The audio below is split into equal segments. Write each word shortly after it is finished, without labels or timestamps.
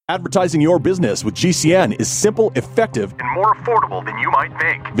Advertising your business with GCN is simple, effective, and more affordable than you might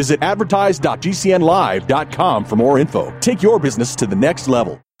think. Visit advertise.gcnlive.com for more info. Take your business to the next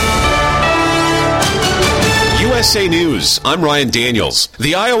level. USA News, I'm Ryan Daniels.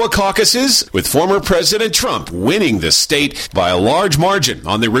 The Iowa caucuses, with former President Trump winning the state by a large margin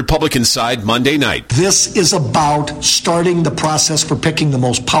on the Republican side Monday night. This is about starting the process for picking the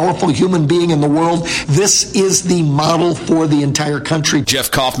most powerful human being in the world. This is the model for the entire country. Jeff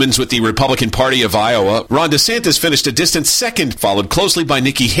Kaufman's with the Republican Party of Iowa. Ron DeSantis finished a distant second, followed closely by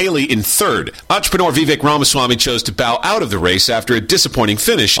Nikki Haley in third. Entrepreneur Vivek Ramaswamy chose to bow out of the race after a disappointing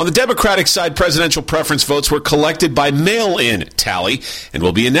finish. On the Democratic side, presidential preference votes were collected by mail-in tally and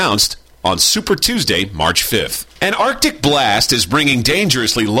will be announced on Super Tuesday, March 5th. An Arctic blast is bringing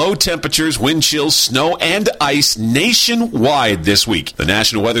dangerously low temperatures, wind chills, snow, and ice nationwide this week. The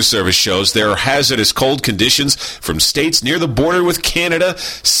National Weather Service shows there are hazardous cold conditions from states near the border with Canada,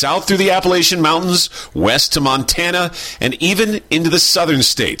 south through the Appalachian Mountains, west to Montana, and even into the southern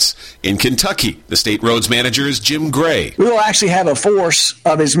states. In Kentucky, the state roads manager is Jim Gray. We will actually have a force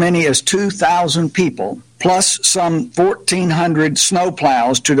of as many as 2,000 people, plus some 1,400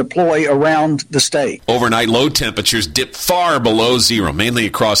 snowplows to deploy around the state. Overnight low temperatures dip far below zero, mainly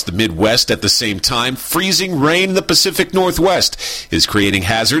across the Midwest at the same time. Freezing rain in the Pacific Northwest is creating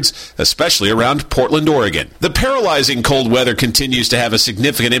hazards, especially around Portland, Oregon. The paralyzing cold weather continues to have a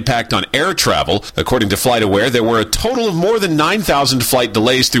significant impact on air travel. According to FlightAware, there were a total of more than 9,000 flight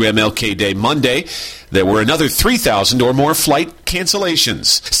delays through MLK Day Monday. There were another 3,000 or more flight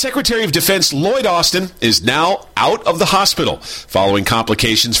cancellations. Secretary of Defense Lloyd Austin is now out of the hospital following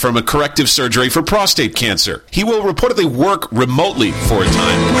complications from a corrective surgery for prostate cancer. He will reportedly work remotely for a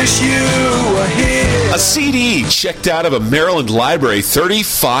time. Wish you were here. A CD checked out of a Maryland library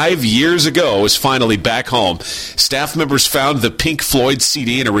 35 years ago is finally back home. Staff members found the Pink Floyd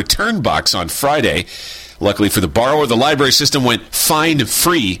CD in a return box on Friday. Luckily for the borrower, the library system went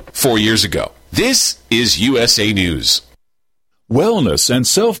fine-free 4 years ago. This is USA News. Wellness and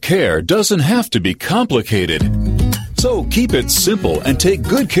self-care doesn't have to be complicated. So keep it simple and take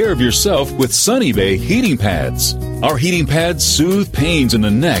good care of yourself with Sunny Bay heating pads. Our heating pads soothe pains in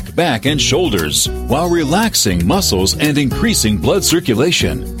the neck, back, and shoulders while relaxing muscles and increasing blood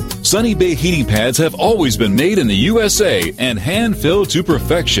circulation. Sunny Bay heating pads have always been made in the USA and hand-filled to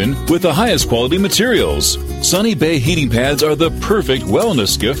perfection with the highest quality materials. Sunny Bay heating pads are the perfect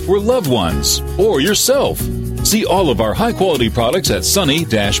wellness gift for loved ones or yourself. See all of our high-quality products at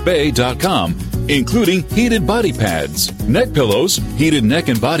sunny-bay.com, including heated body pads, neck pillows, heated neck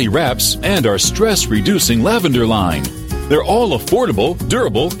and body wraps, and our stress-reducing lavender line. They're all affordable,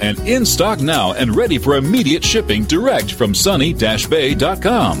 durable, and in stock now and ready for immediate shipping direct from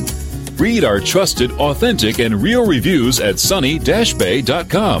sunny-bay.com. Read our trusted, authentic, and real reviews at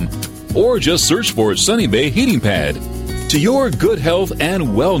sunny-bay.com or just search for Sunny Bay Heating Pad. To your good health and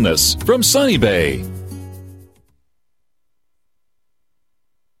wellness from Sunny Bay.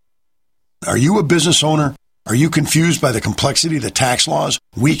 Are you a business owner? Are you confused by the complexity of the tax laws?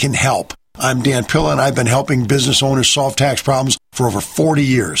 We can help. I'm Dan Pilla, and I've been helping business owners solve tax problems for over 40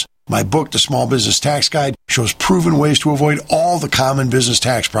 years. My book, The Small Business Tax Guide, shows proven ways to avoid all the common business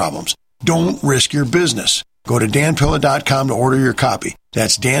tax problems. Don't risk your business. Go to danpilla.com to order your copy.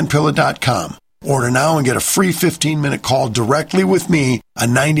 That's danpilla.com. Order now and get a free 15-minute call directly with me, a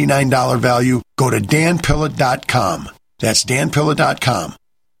 $99 value. Go to danpilla.com. That's danpilla.com.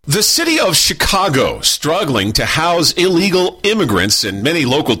 The city of Chicago struggling to house illegal immigrants, and many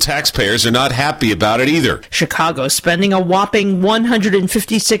local taxpayers are not happy about it either. Chicago spending a whopping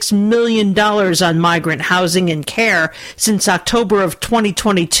 $156 million on migrant housing and care since October of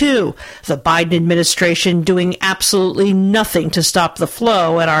 2022. The Biden administration doing absolutely nothing to stop the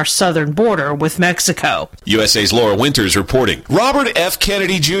flow at our southern border with Mexico. USA's Laura Winters reporting. Robert F.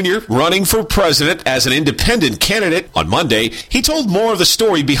 Kennedy Jr. running for president as an independent candidate on Monday. He told more of the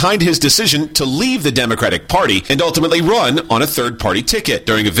story behind his decision to leave the Democratic Party and ultimately run on a third-party ticket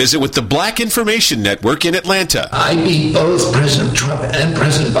during a visit with the Black Information Network in Atlanta. I beat both President Trump and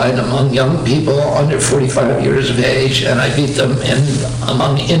President Biden among young people under 45 years of age, and I beat them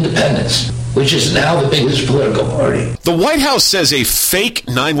among independents, which is now the biggest political party. The White House says a fake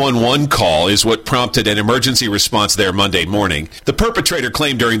 911 call is what prompted an emergency response there Monday morning. The perpetrator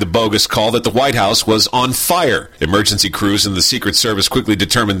claimed during the bogus call that the White House was on fire. Emergency crews and the Secret Service quickly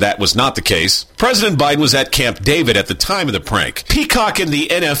determined that was not the case. President Biden was at Camp David at the time of the prank. Peacock and the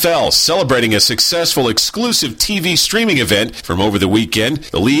NFL celebrating a successful exclusive TV streaming event from over the weekend.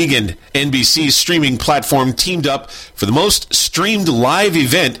 The league and NBC's streaming platform teamed up for the most streamed live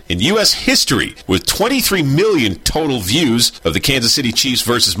event in U.S. history history with 23 million total views of the Kansas City Chiefs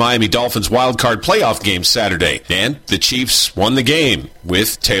versus Miami Dolphins wildcard playoff game Saturday. And the Chiefs won the game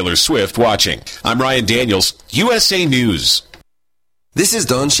with Taylor Swift watching. I'm Ryan Daniels, USA News. This is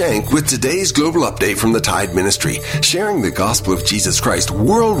Don Shank with today's global update from the Tide Ministry, sharing the gospel of Jesus Christ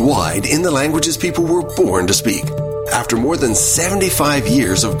worldwide in the languages people were born to speak. After more than 75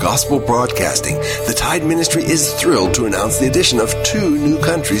 years of gospel broadcasting, the Tide Ministry is thrilled to announce the addition of 2 new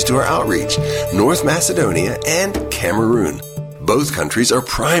countries to our outreach, North Macedonia and Cameroon. Both countries are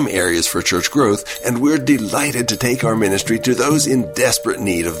prime areas for church growth, and we're delighted to take our ministry to those in desperate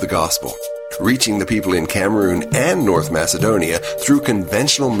need of the gospel. Reaching the people in Cameroon and North Macedonia through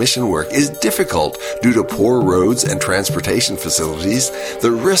conventional mission work is difficult due to poor roads and transportation facilities,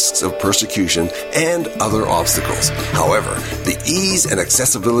 the risks of persecution, and other obstacles. However, the ease and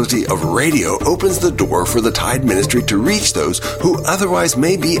accessibility of radio opens the door for the Tide Ministry to reach those who otherwise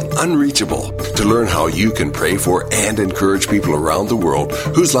may be unreachable. To learn how you can pray for and encourage people around the world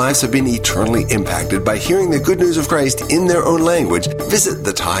whose lives have been eternally impacted by hearing the good news of Christ in their own language, visit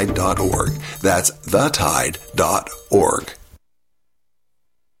thetide.org. That's thetide.org.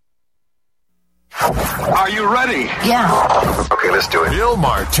 Are you ready? Yeah. Okay, let's do it. Bill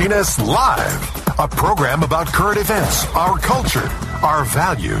Martinez Live, a program about current events, our culture, our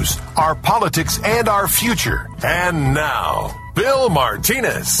values, our politics, and our future. And now, Bill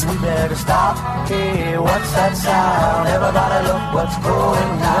Martinez. We better stop. Hey, what's that sound? Everybody look what's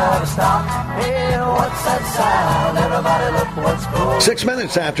going down. Stop. Hey, what's that sound? Everybody look what's going. 6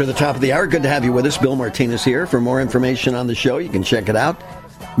 minutes after the top of the hour. Good to have you with us. Bill Martinez here. For more information on the show, you can check it out.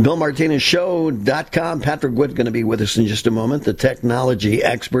 BillMartinezShow.com. Patrick Wood going to be with us in just a moment, the technology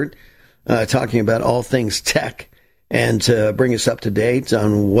expert, talking about all things tech and to bring us up to date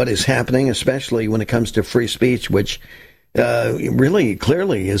on what is happening, especially when it comes to free speech, which really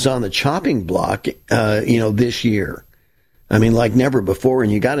clearly is on the chopping block, this year. I mean, like never before.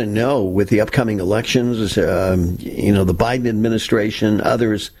 And you got to know with the upcoming elections, the Biden administration,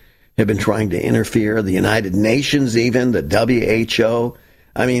 others have been trying to interfere, the United Nations, even the WHO.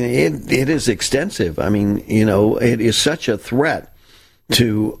 I mean, it is extensive. I mean, it is such a threat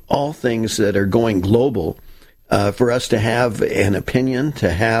to all things that are going global for us to have an opinion,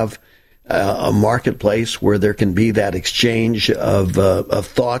 to have a marketplace where there can be that exchange of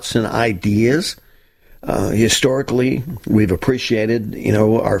thoughts and ideas. Historically, we've appreciated,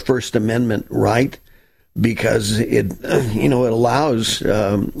 our First Amendment right because it allows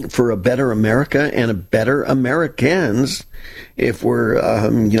for a better America and a better Americans if we're,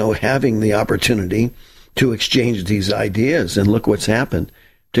 having the opportunity to exchange these ideas. And look what's happened,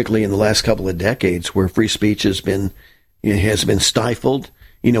 particularly in the last couple of decades where free speech has been stifled.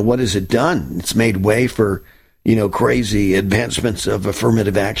 What has it done? It's made way for, crazy advancements of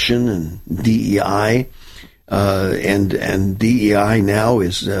affirmative action and DEI. And DEI now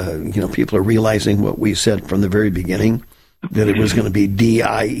is, people are realizing what we said from the very beginning, that it was going to be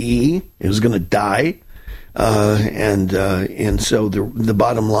DIE. It was going to die. And so the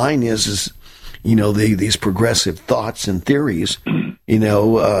bottom line is these progressive thoughts and theories,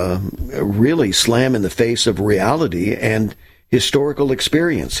 really slam in the face of reality and historical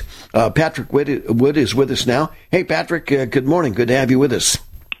experience. Patrick Wood is with us now. Hey, Patrick, good morning. Good to have you with us.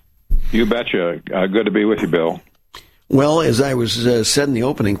 You betcha. Good to be with you, Bill. Well, as I was said in the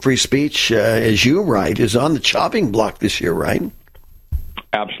opening, free speech, as you write, is on the chopping block this year, right?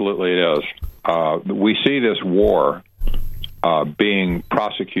 Absolutely it is. We see this war being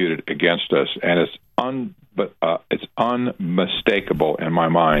prosecuted against us, and it's unmistakable in my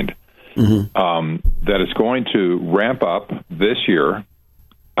mind that it's going to ramp up this year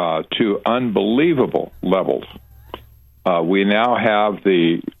to unbelievable levels. We now have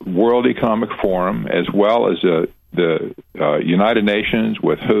the World Economic Forum as well as the United Nations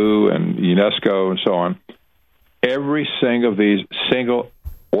with WHO and UNESCO and so on. Every single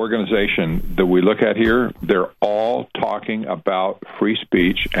organization that we look at here, they're all talking about free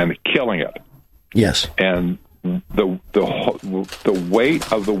speech and killing it. Yes. And the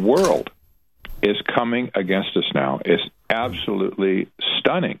weight of the world is coming against us now. It's absolutely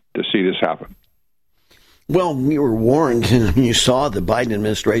stunning to see this happen. Well, we were warned, and you saw the Biden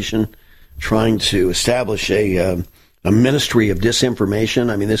administration trying to establish a ministry of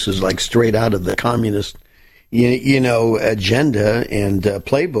disinformation. I mean, this is like straight out of the communist, agenda and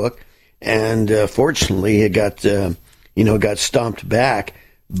playbook. And fortunately, it got stomped back.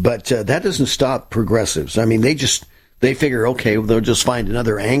 But that doesn't stop progressives. I mean, they figure, okay, they'll just find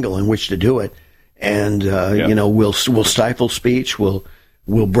another angle in which to do it, and we'll stifle speech, we'll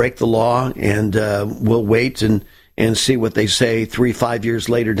break the law, and we'll wait and and see what they say 3-5 years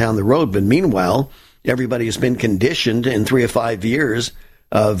later down the road. But meanwhile, everybody has been conditioned in 3 or 5 years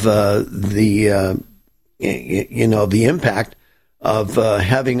of the impact of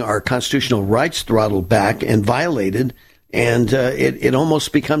having our constitutional rights throttled back and violated, and it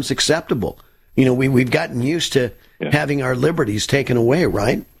almost becomes acceptable. We've gotten used to having our liberties taken away,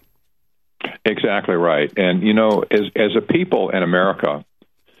 right? Exactly right. And, as a people in America,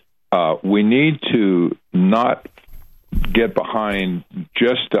 we need to not get behind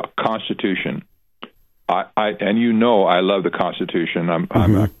just the Constitution. I love the Constitution. I'm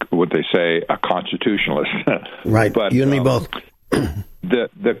what they say, a constitutionalist. Right. But you and me both.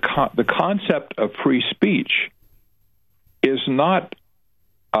 The concept of free speech is not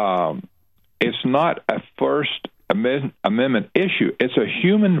it's not a First Amendment issue. It's a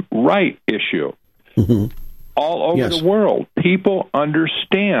human right issue. All over the world, people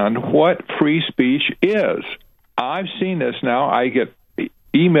understand what free speech is. I've seen this now. I get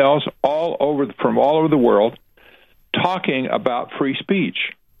emails from all over the world talking about free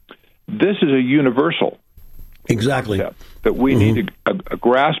speech. This is a universal concept that we need to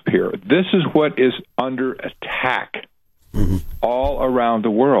grasp here. This is what is under attack all around the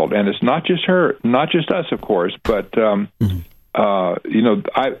world, and it's not just us, of course, but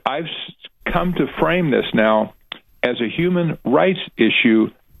I've come to frame this now as a human rights issue,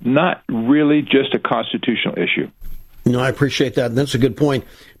 not really just a constitutional issue. No, I appreciate that. That's a good point,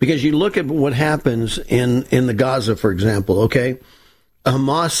 because you look at what happens in the Gaza, for example. Okay,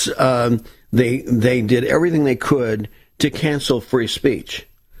 Hamas, they did everything they could to cancel free speech.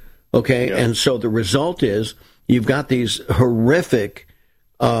 Okay, and so the result is you've got these horrific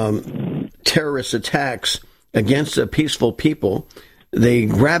terrorist attacks against a peaceful people. They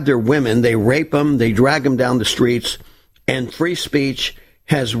grab their women, they rape them, they drag them down the streets, and free speech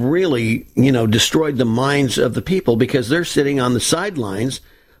has really, destroyed the minds of the people, because they're sitting on the sidelines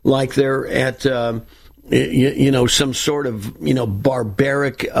like they're at, some sort of,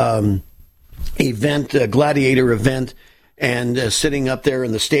 barbaric event, a gladiator event, and sitting up there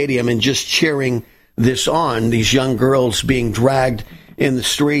in the stadium and just cheering this on, these young girls being dragged in the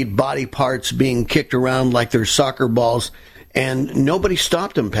street, body parts being kicked around like they're soccer balls, and nobody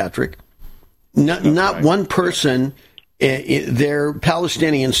stopped them, Patrick. Not one person, their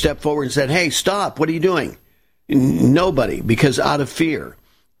Palestinians stepped forward and said, "Hey, stop, what are you doing?" Nobody, because out of fear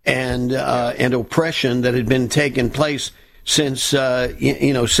and oppression that had been taking place since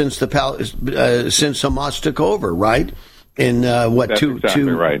since Hamas took over, right? In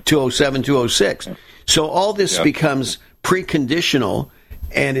 207, 206. So all this becomes preconditional,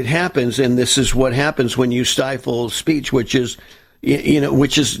 and it happens, and this is what happens when you stifle speech, which is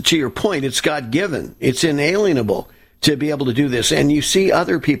to your point, it's God-given, it's inalienable to be able to do this. And you see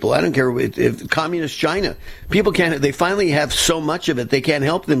other people, I don't care if communist China, people they finally have so much of it, they can't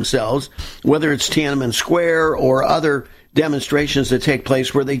help themselves, whether it's Tiananmen Square or other demonstrations that take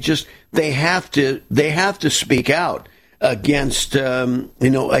place where they have to speak out against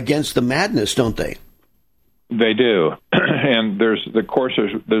against the madness, don't they? They do. And there's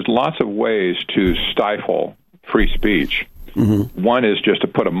lots of ways to stifle free speech. One is just to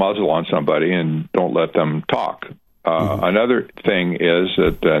put a muzzle on somebody and don't let them talk. Another thing is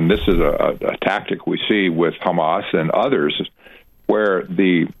that, and this is a tactic we see with Hamas and others, where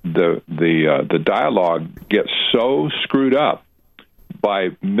the dialogue gets so screwed up by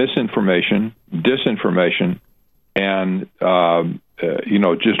misinformation, disinformation, and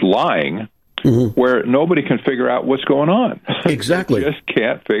just lying, where nobody can figure out what's going on. Exactly, just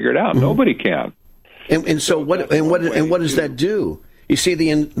can't figure it out. Nobody can. And so what does that do? You see,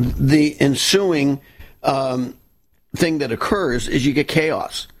 the ensuing thing that occurs is you get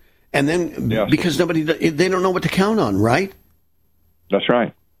chaos, and then because they don't know what to count on, right? That's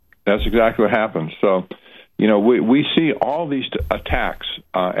right. That's exactly what happens. So, we see all these attacks,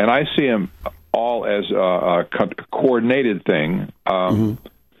 and I see them all as a coordinated thing.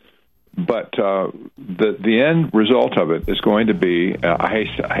 But the end result of it is going to be, I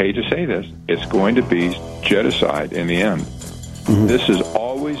hate to say this, it's going to be genocide in the end. This has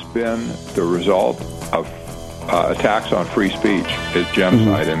always been the result of attacks on free speech, is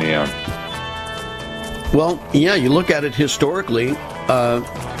genocide in the end. Well, yeah, you look at it historically, you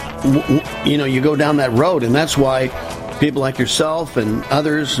go down that road, and that's why people like yourself and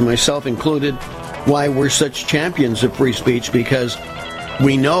others, myself included, why we're such champions of free speech, because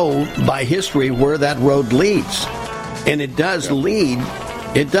we know by history where that road leads. And it does lead,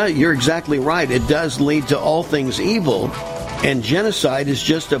 you're exactly right, it does lead to all things evil, and genocide is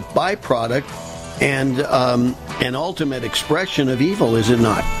just a byproduct and an ultimate expression of evil, is it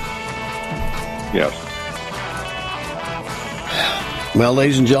not? Yes. Well,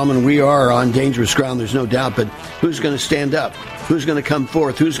 ladies and gentlemen, we are on dangerous ground, there's no doubt, but who's going to stand up? Who's going to come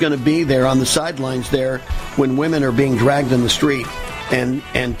forth? Who's going to be there on the sidelines there when women are being dragged in the street? And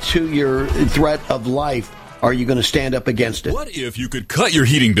to your threat of life, are you going to stand up against it? What if you could cut your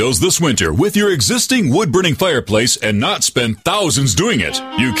heating bills this winter with your existing wood-burning fireplace and not spend thousands doing it?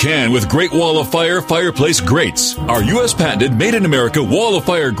 You can with Great Wall of Fire fireplace grates. Our U.S. patented made-in-America Wall of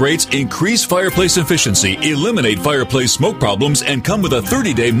Fire grates increase fireplace efficiency, eliminate fireplace smoke problems, and come with a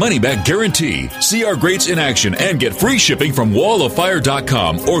 30-day money-back guarantee. See our grates in action and get free shipping from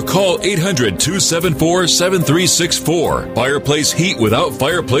walloffire.com or call 800-274-7364. Fireplace heat without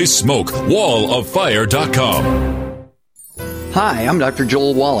fireplace smoke. walloffire.com. Hi, I'm Dr.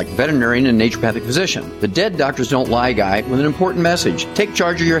 Joel Wallach, veterinarian and naturopathic physician. The Dead Doctors Don't Lie guy with an important message. Take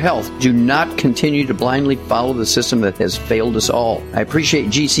charge of your health. Do not continue to blindly follow the system that has failed us all. I appreciate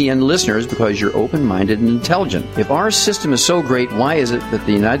GCN listeners because you're open-minded and intelligent. If our system is so great, why is it that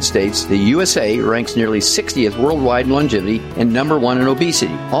the United States, the USA, ranks nearly 60th worldwide in longevity and number 1 in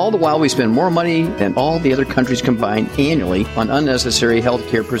obesity? All the while we spend more money than all the other countries combined annually on unnecessary health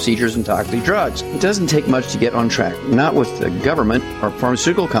care procedures and toxic drugs. It doesn't take much to get on track. Not with the government or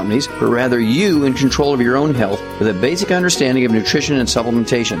pharmaceutical companies, but rather you in control of your own health with a basic understanding of nutrition and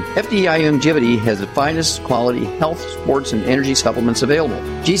supplementation. FDI Longevity has the finest quality health, sports, and energy supplements available.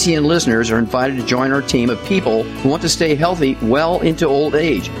 GCN listeners are invited to join our team of people who want to stay healthy well into old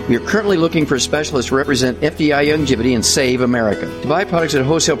age. We are currently looking for specialists to represent FDI Longevity and Save America. To buy products at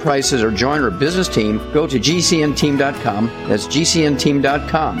wholesale prices or join our business team, go to GCNteam.com. That's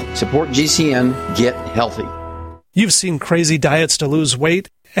GCNteam.com. Support GCN. Get healthy. You've seen crazy diets to lose weight.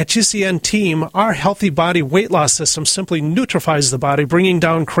 At GCN Team, our healthy body weight loss system simply neutralifies the body, bringing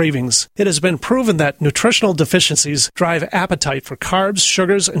down cravings. It has been proven that nutritional deficiencies drive appetite for carbs,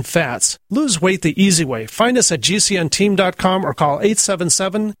 sugars, and fats. Lose weight the easy way. Find us at GCNteam.com or call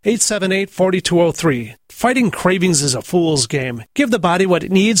 877-878-4203. Fighting cravings is a fool's game. Give the body what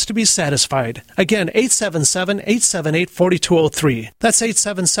it needs to be satisfied. Again, 877-878-4203. That's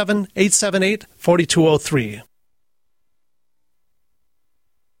 877-878-4203.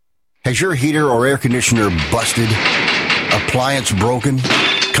 Has your heater or air conditioner busted? Appliance broken?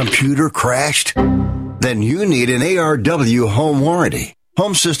 Computer crashed? Then you need an ARW home warranty.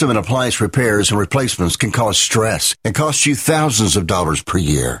 Home system and appliance repairs and replacements can cause stress and cost you thousands of dollars per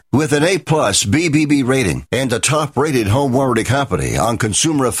year. With an A-plus BBB rating and a top-rated home warranty company on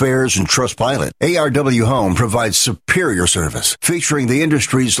Consumer Affairs and Trustpilot, ARW Home provides superior service, featuring the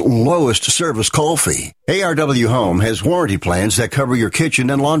industry's lowest service call fee. ARW Home has warranty plans that cover your kitchen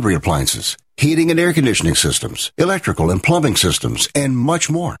and laundry appliances, heating and air conditioning systems, electrical and plumbing systems, and much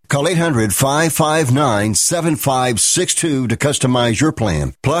more. Call 800-559-7562 to customize your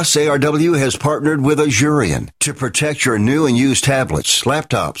plan. Plus, ARW has partnered with Azurian to protect your new and used tablets,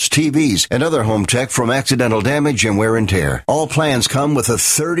 laptops, TVs, and other home tech from accidental damage and wear and tear. All plans come with a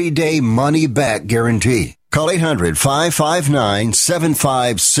 30-day money-back guarantee. Call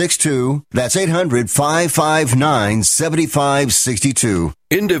 800-559-7562. That's 800-559-7562.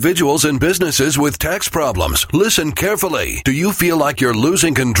 Individuals and businesses with tax problems, listen carefully. Do you feel like you're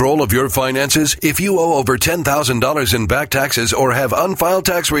losing control of your finances? If you owe over $10,000 in back taxes or have unfiled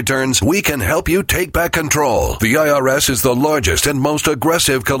tax returns, we can help you take back control. The IRS is the largest and most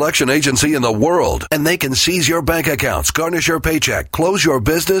aggressive collection agency in the world, and they can seize your bank accounts, garnish your paycheck, close your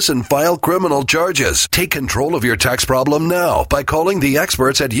business, and file criminal charges. Take control of your tax problem now by calling the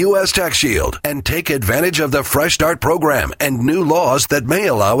experts at U.S. Tax Shield and take advantage of the Fresh Start program and new laws that may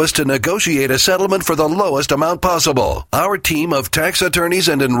allow us to negotiate a settlement for the lowest amount possible. Our team of tax attorneys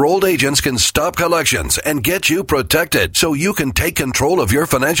and enrolled agents can stop collections and get you protected so you can take control of your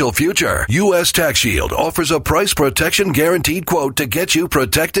financial future. U.S. Tax Shield offers a price protection guaranteed quote to get you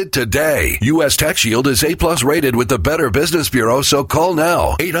protected today. U.S. Tax Shield is A+ rated with the Better Business Bureau, so call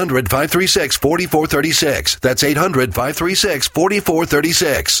now. 800-536-4436. That's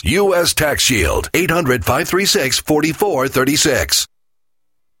 800-536-4436. U.S. Tax Shield. 800-536-4436.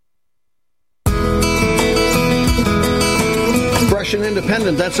 Fresh and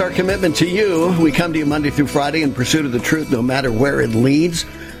independent, that's our commitment to you. We come to you Monday through Friday in pursuit of the truth, no matter where it leads.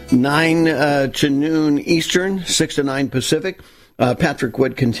 9 to noon Eastern, 6 to 9 Pacific. Patrick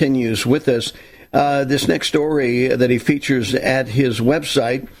Wood continues with us. This next story that he features at his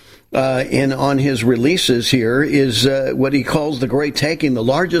website and on his releases here is what he calls the Great Taking, the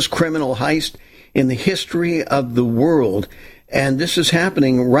largest criminal heist in the history of the world. And this is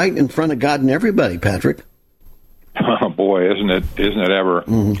happening right in front of God and everybody, Patrick. Oh boy, isn't it ever?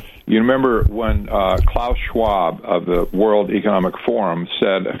 Mm-hmm. You remember when Klaus Schwab of the World Economic Forum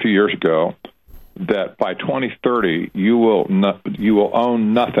said a few years ago that by 2030 you will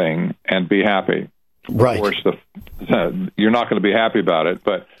own nothing and be happy. Right. Of course, you're not going to be happy about it,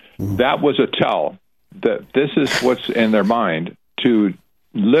 but that was a tell that this is what's in their mind, to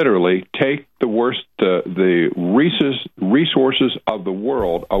literally take the resources of the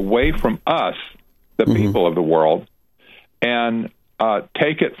world away from us, the people of the world, and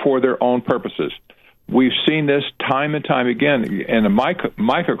take it for their own purposes. We've seen this time and time again in a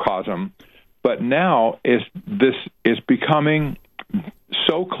microcosm, but now this is becoming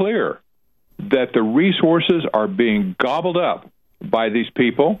so clear that the resources are being gobbled up by these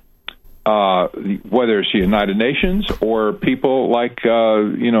people, whether it's the United Nations or people like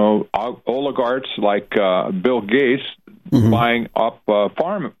oligarchs like Bill Gates buying up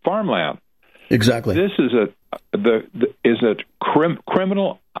farmland. Exactly. This is a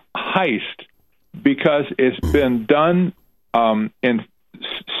criminal heist because it's been done in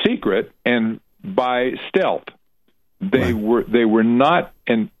secret and by stealth. They were not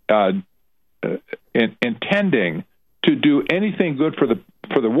intending to do anything good for the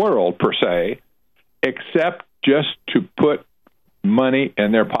world per se, except just to put money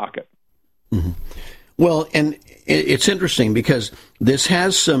in their pocket. Well, and it's interesting because this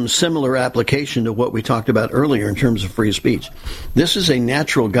has some similar application to what we talked about earlier in terms of free speech. This is a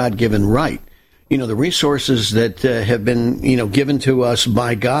natural God-given right. The resources that have been, given to us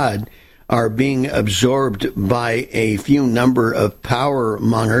by God are being absorbed by a few number of power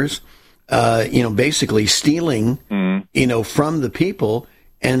mongers, basically stealing, from the people.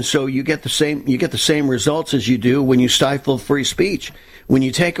 And so you get the same results as you do when you stifle free speech. When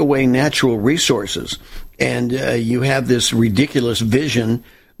you take away natural resources and you have this ridiculous vision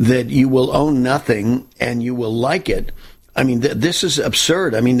that you will own nothing and you will like it. I mean, this is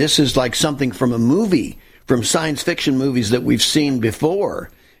absurd. I mean, this is like something from a movie, from science fiction movies that we've seen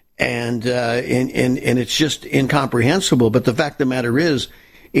before. And it's just incomprehensible. But the fact of the matter is,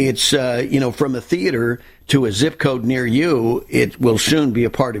 it's, from a theater to a zip code near you, it will soon be a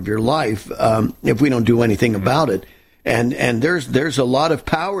part of your life if we don't do anything about it. And there's a lot of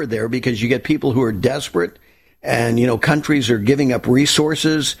power there because you get people who are desperate and, countries are giving up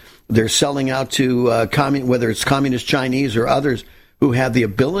resources. They're selling out to whether it's communist Chinese or others who have the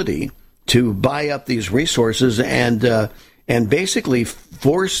ability to buy up these resources and basically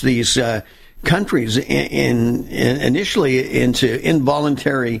force these countries initially into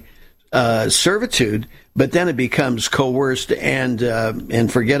involuntary servitude, but then it becomes coerced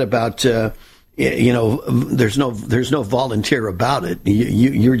and forget about there's no volunteer about it.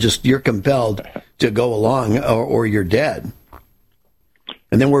 You're compelled to go along or you're dead.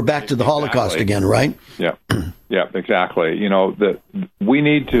 And then we're back to the Holocaust again, right? Yeah, exactly. That we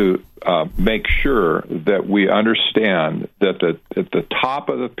need to make sure that we understand that at the top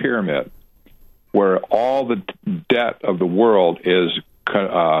of the pyramid, where all the debt of the world is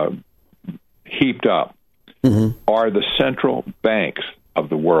heaped up, are the central banks of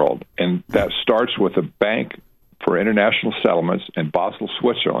the world. And that starts with a bank for international settlements in Basel,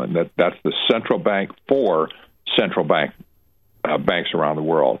 Switzerland. That's the central bank for central banks around the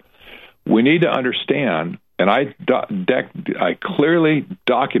world. We need to understand, and I clearly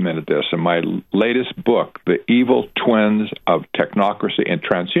documented this in my latest book, The Evil Twins of Technocracy and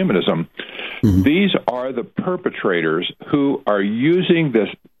Transhumanism. These are the perpetrators who are using this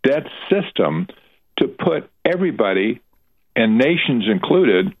debt system to put everybody, and nations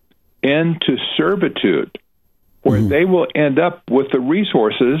included, into servitude, where they will end up with the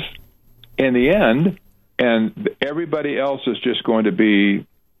resources in the end, and everybody else is just going to be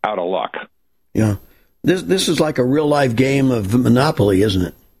out of luck. Yeah. This is like a real-life game of Monopoly, isn't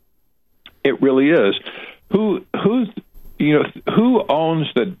it? It really is. Who owns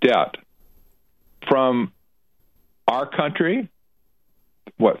the debt from our country?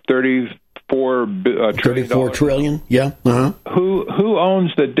 What, $34 trillion? Yeah. Uh-huh. Who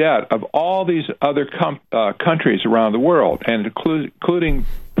owns the debt of all these other countries around the world, and including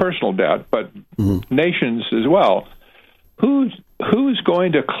personal debt, but nations as well? Who's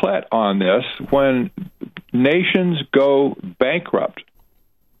going to collect on this when nations go bankrupt?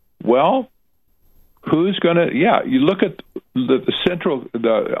 Well, who's going to? Yeah, you look at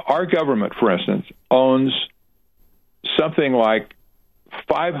our government, for instance, owns something like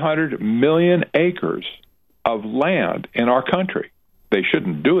 500 million acres of land in our country. They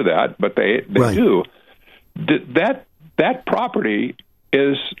shouldn't do that, but they do. That property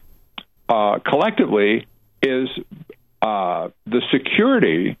is collectively is the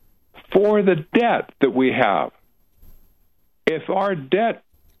security for the debt that we have. If our debt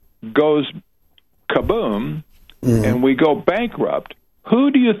goes kaboom and we go bankrupt,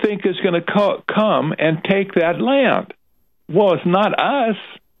 who do you think is going to come and take that land? Well, it's not us.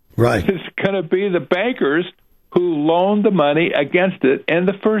 Right. It's going to be the bankers who loaned the money against it in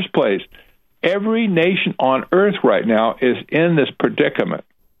the first place. Every nation on earth right now is in this predicament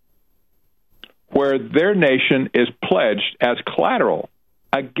where their nation is pledged as collateral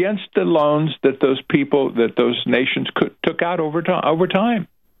against the loans that those nations took out over time.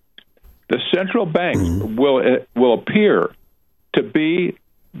 The central banks will appear to be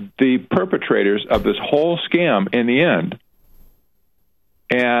the perpetrators of this whole scam in the end.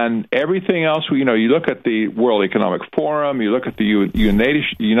 And everything else, you look at the World Economic Forum, you look at the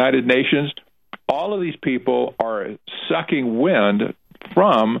United Nations, all of these people are sucking wind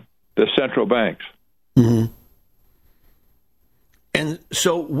from the central banks. Mm-hmm. And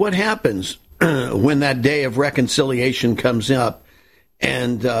so what happens when that day of reconciliation comes up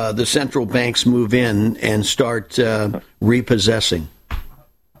and the central banks move in and start repossessing?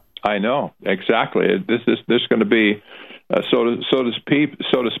 I know, exactly. This is going to be, so to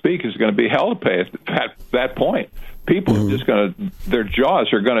speak, is going to be hell to pay at that point. People are just going to, their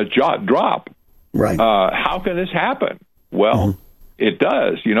jaws are going to drop. Right. How can this happen? Well, it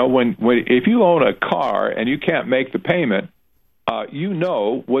does. When if you own a car and you can't make the payment, you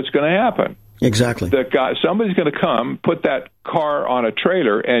know what's going to happen. Exactly. Somebody's going to come, put that car on a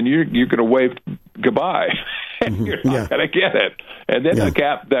trailer, and you're going to wave goodbye. And you're not going to get it. And then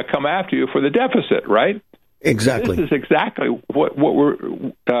they'll come after you for the deficit, right? Exactly. This is exactly what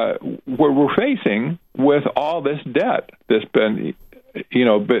we're facing with all this debt that's been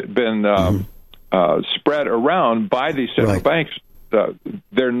spread around by these central banks.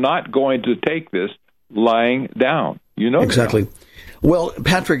 They're not going to take this lying down. Exactly. Well,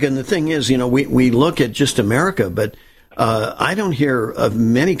 Patrick, and the thing is, we look at just America, but I don't hear of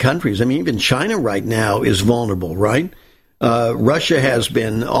many countries. I mean, even China right now is vulnerable, right? Russia has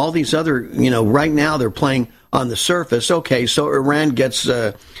been, all these other, right now they're playing on the surface. Okay, so Iran gets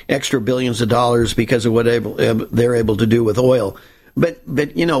extra billions of dollars because of what they're able to do with oil. But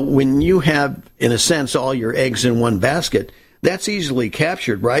when you have, in a sense, all your eggs in one basket, that's easily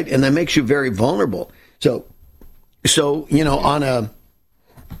captured, right? And that makes you very vulnerable. So on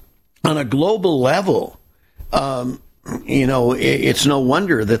a global level, it's no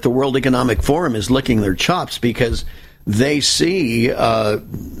wonder that the World Economic Forum is licking their chops because they see the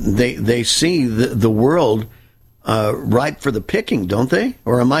world ripe for the picking, don't they?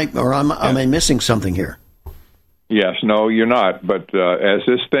 Or am I missing something here? Yes, no, you're not. But as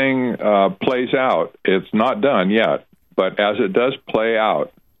this thing plays out, it's not done yet. But as it does play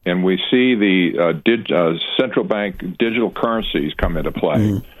out, and we see the central bank digital currencies come into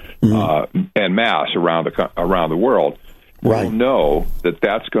play en masse around the world, we'll know that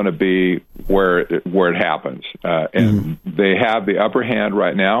that's going to be where it happens. And they have the upper hand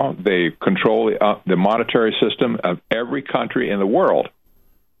right now. They control the monetary system of every country in the world.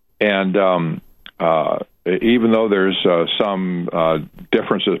 And even though there's some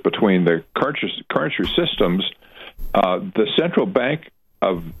differences between the currency systems, the central bank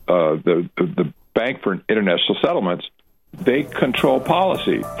of the Bank for International Settlements, they control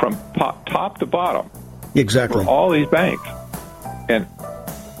policy from top to bottom. Exactly. For all these banks. And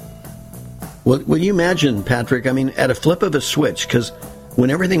will you imagine, Patrick, I mean, at a flip of a switch, because when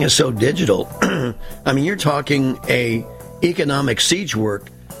everything is so digital, I mean, you're talking a economic siege work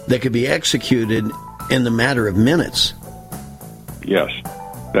that could be executed in the matter of minutes. Yes,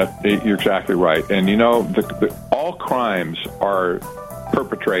 you're exactly right. And, all crimes are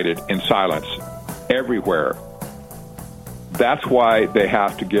perpetrated in silence everywhere. That's why they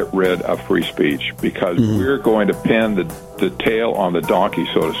have to get rid of free speech, because we're going to pin the tail on the donkey,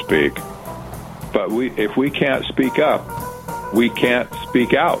 so to speak. But if we can't speak up, we can't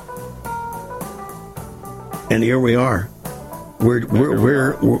speak out. And here we are. We're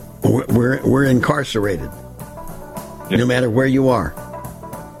incarcerated, no matter where you are.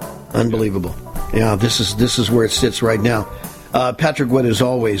 Unbelievable. Yeah, this is where it sits right now. Patrick Wood, as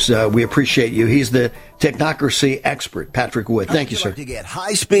always, we appreciate you. He's the technocracy expert, Patrick Wood. Thank you, sir. To get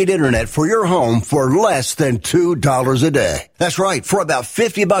high-speed internet for your home for less than $2 a day. That's right. For about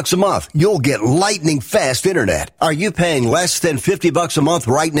 $50 a month, you'll get lightning fast internet. Are you paying less than $50 a month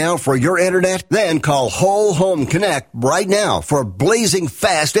right now for your internet? Then call Whole Home Connect right now for blazing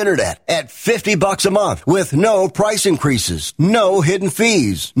fast internet at $50 a month with no price increases, no hidden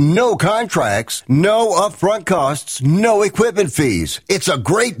fees, no contracts, no upfront costs, no equipment fees. It's a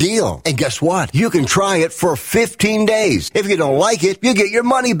great deal. And guess what? You can try try it for 15 days. If you don't like it, you get your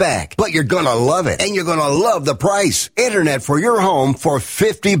money back. But you're going to love it, and you're going to love the price. Internet for your home for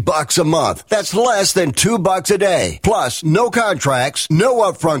 $50 a month. That's less than $2 a day. Plus, no contracts, no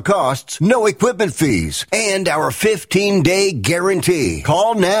upfront costs, no equipment fees, and our 15-day guarantee.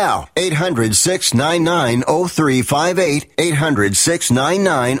 Call now. 800-699-0358.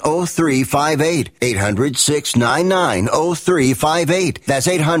 800-699-0358. 800-699-0358. That's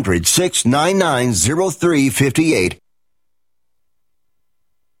 800-699-0358.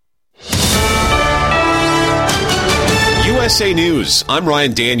 USA News, I'm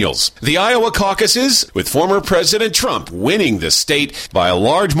Ryan Daniels. The Iowa caucuses, with former President Trump winning the state by a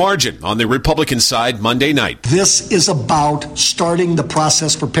large margin on the Republican side Monday night. This is about starting the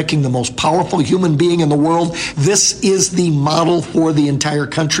process for picking the most powerful human being in the world. This is the model for the entire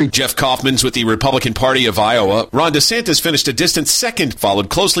country. Jeff Kaufman's with the Republican Party of Iowa. Ron DeSantis finished a distant second, followed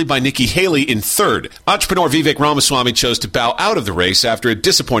closely by Nikki Haley in third. Entrepreneur Vivek Ramaswamy chose to bow out of the race after a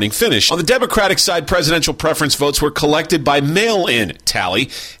disappointing finish. On the Democratic side, presidential preference votes were collected by mail-in tally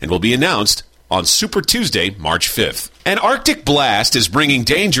and will be announced on Super Tuesday, March 5th. An Arctic blast is bringing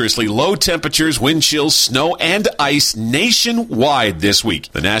dangerously low temperatures, wind chills, snow, and ice nationwide this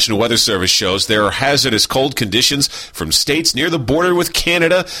week. The National Weather Service shows there are hazardous cold conditions from states near the border with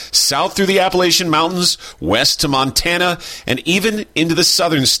Canada, south through the Appalachian Mountains, west to Montana, and even into the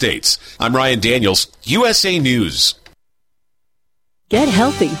southern states. I'm Ryan Daniels, USA News. Get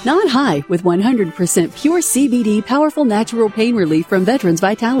healthy, not high, with 100% pure CBD powerful natural pain relief from Veterans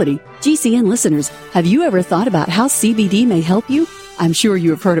Vitality. GCN listeners, have you ever thought about how CBD may help you? I'm sure you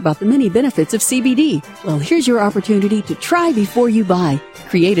have heard about the many benefits of CBD. Well, here's your opportunity to try before you buy.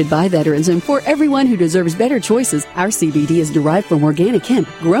 Created by veterans and for everyone who deserves better choices, our CBD is derived from organic hemp,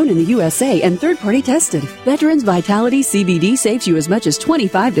 grown in the USA and third-party tested. Veterans Vitality CBD saves you as much as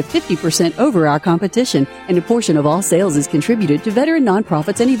 25 to 50% over our competition, and a portion of all sales is contributed to veteran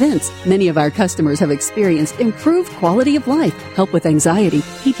nonprofits and events. Many of our customers have experienced improved quality of life, help with anxiety,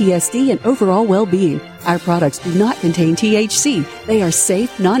 PTSD, and overall well-being. Our products do not contain THC. They are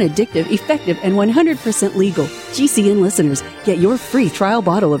safe, non-addictive, effective, and 100% legal. GCN listeners, get your free trial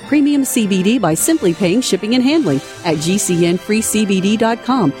bottle of premium CBD by simply paying shipping and handling at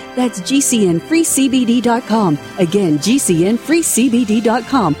GCNFreeCBD.com. That's GCNFreeCBD.com. Again,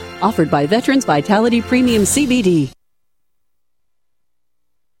 GCNFreeCBD.com. Offered by Veterans Vitality Premium CBD.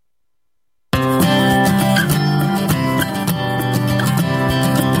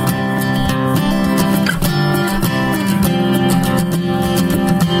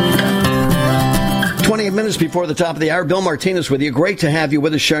 28 minutes before the top of the hour. Bill Martinez with you. Great to have you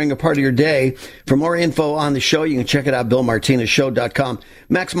with us, sharing a part of your day. For more info on the show, you can check it out, BillMartinezShow.com.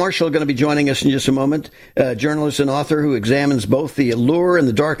 Max Marshall going to be joining us in just a moment, a journalist and author who examines both the allure and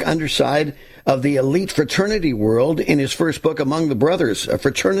the dark underside of the elite fraternity world in his first book, Among the Brothers, a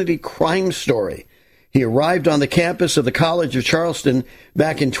fraternity crime story. He arrived on the campus of the College of Charleston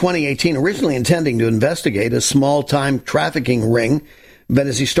back in 2018, originally intending to investigate a small-time trafficking ring. But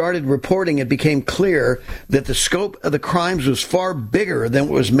as he started reporting, it became clear that the scope of the crimes was far bigger than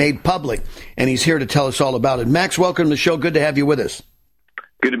what was made public. And he's here to tell us all about it. Max, welcome to the show. Good to have you with us.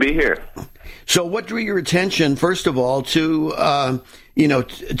 Good to be here. So what drew your attention, first of all, to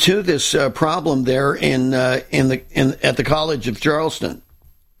to this problem there at the College of Charleston?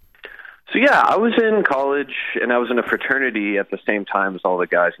 So, yeah, I was in college, and I was in a fraternity at the same time as all the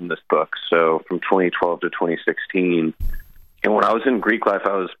guys in this book. So from 2012 to 2016. And when I was in Greek life,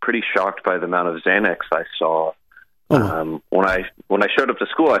 I was pretty shocked by the amount of Xanax I saw. When I showed up to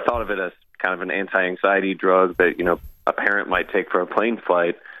school, I thought of it as kind of an anti-anxiety drug that, a parent might take for a plane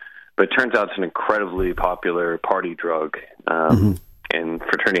flight. But it turns out it's an incredibly popular party drug in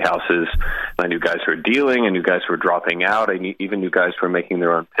fraternity houses. And I knew guys who were dealing. I knew guys who were dropping out. I even knew guys who were making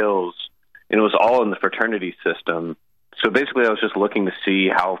their own pills. And it was all in the fraternity system. So basically, I was just looking to see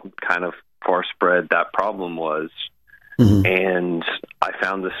how kind of far spread that problem was. And I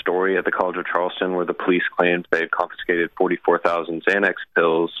found this story at the College of Charleston where the police claimed they had confiscated 44,000 Xanax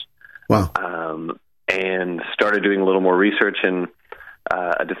pills. Wow. And started doing a little more research, and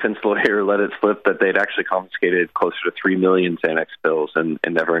a defense lawyer let it slip that they'd actually confiscated closer to 3 million Xanax pills and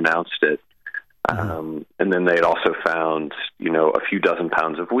never announced it. And then they'd also found, a few dozen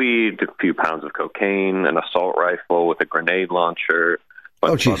pounds of weed, a few pounds of cocaine, an assault rifle with a grenade launcher, a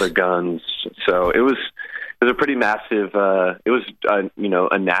bunch of other guns. So it was a pretty massive, a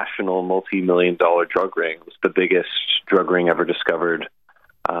national multi-million-dollar drug ring. It was the biggest drug ring ever discovered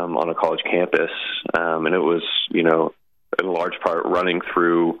on a college campus. And it was, in large part running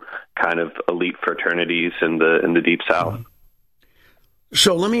through kind of elite fraternities in the Deep South.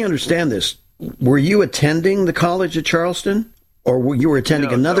 So let me understand this. were you attending the college at Charleston, or were you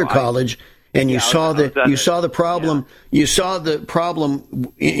attending another college? And you saw the problem. Yeah. You saw the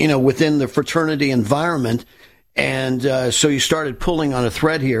problem, within the fraternity environment, and so you started pulling on a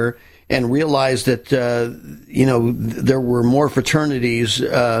thread here and realized that there were more fraternities in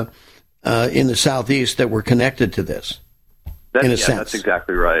the Southeast that were connected to this. Sense. That's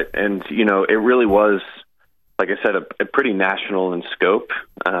exactly right. And it really was, like I said, a pretty national in scope.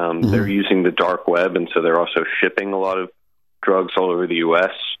 They're using the dark web, and so they're also shipping a lot of drugs all over the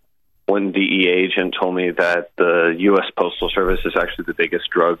U.S. One DEA agent told me that the U.S. Postal Service is actually the biggest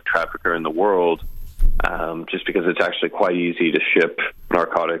drug trafficker in the world, just because it's actually quite easy to ship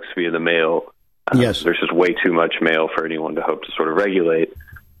narcotics via the mail. Yes. There's just way too much mail for anyone to hope to sort of regulate.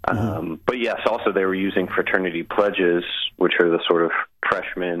 But yes, also they were using fraternity pledges, which are the sort of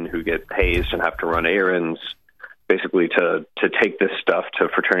freshmen who get hazed and have to run errands, basically to take this stuff to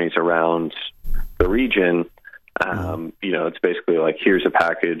fraternities around the region. It's basically like, here's a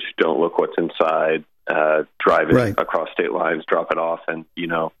package, don't look what's inside, drive it across state lines, drop it off, and,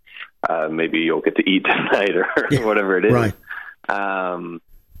 maybe you'll get to eat tonight or whatever it is. Right.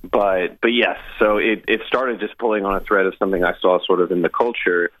 But yes, so it started just pulling on a thread of something I saw sort of in the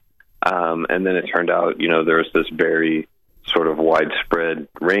culture. And then it turned out, there was this very sort of widespread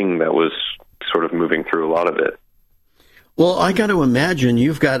ring that was sort of moving through a lot of it. Well, I got to imagine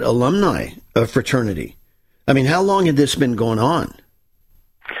you've got alumni of fraternity. I mean, how long had this been going on?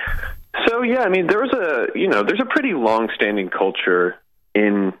 So, yeah, I mean, there's a pretty long-standing culture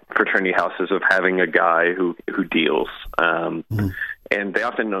in fraternity houses of having a guy who deals. And they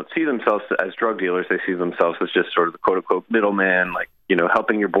often don't see themselves as drug dealers. They see themselves as just sort of the quote-unquote middleman, like,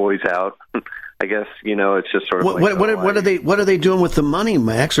 helping your boys out. I guess, it's just sort of what are they doing with the money,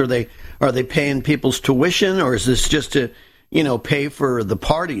 Max? Are they paying people's tuition, or is this just to, pay for the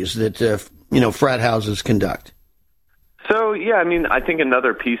parties that, frat houses conduct? So, yeah, I mean, I think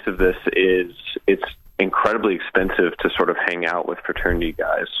another piece of this is it's incredibly expensive to sort of hang out with fraternity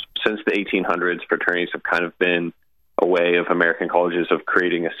guys. Since the 1800s, fraternities have kind of been a way of American colleges of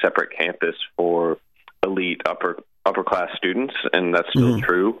creating a separate campus for elite upper class students, and that's still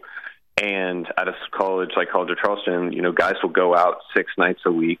true. And at a college like College of Charleston, guys will go out 6 nights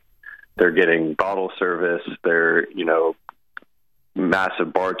a week. They're getting bottle service. They're,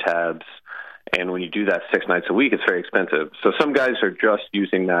 massive bar tabs. And when you do that 6 nights a week, it's very expensive. So some guys are just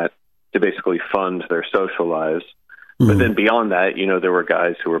using that to basically fund their social lives. But then beyond that, there were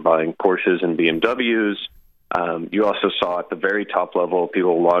guys who were buying Porsches and BMWs. You also saw at the very top level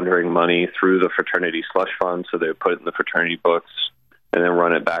people laundering money through the fraternity slush fund. So they would put it in the fraternity books and then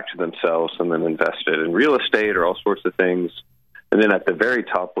run it back to themselves and then invest it in real estate or all sorts of things. And then at the very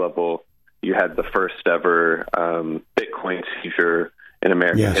top level, you had the first ever Bitcoin seizure in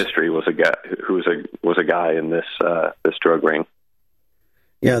American history was a guy who was a guy in this drug ring.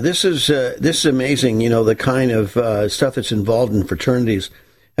 Yeah, this is amazing. The kind of stuff that's involved in fraternities.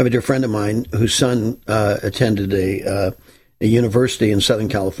 I have a dear friend of mine whose son attended a university in Southern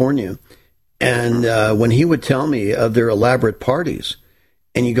California, and when he would tell me of their elaborate parties,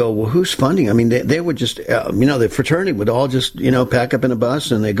 and you go, well, who's funding? I mean, they would just, the fraternity would all just, pack up in a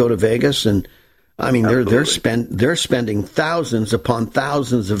bus and they go to Vegas, and I mean, they're spending thousands upon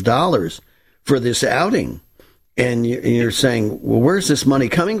thousands of dollars for this outing, and you're saying, well, where's this money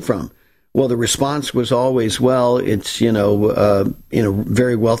coming from? Well, the response was always, well, it's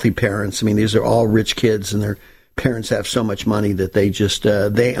very wealthy parents. I mean, these are all rich kids, and their parents have so much money that they just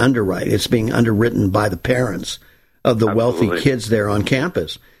they underwrite. It's being underwritten by the parents of the wealthy kids there on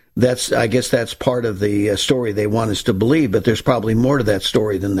campus. I guess that's part of the story they want us to believe, but there's probably more to that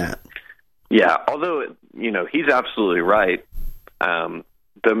story than that. Yeah, although, he's absolutely right.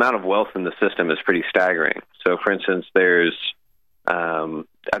 The amount of wealth in the system is pretty staggering. So, for instance, there's,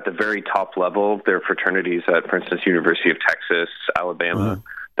 at the very top level, there are fraternities at, for instance, University of Texas, Alabama,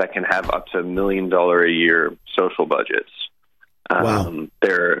 that can have up to $1 million a year social budgets. Wow.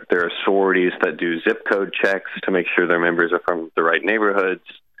 There are sororities that do zip code checks to make sure their members are from the right neighborhoods,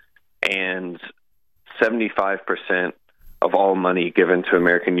 and 75% of all money given to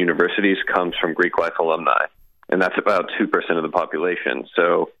American universities comes from Greek life alumni, and that's about 2% of the population.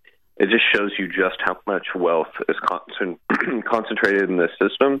 So it just shows you just how much wealth is concentrated in this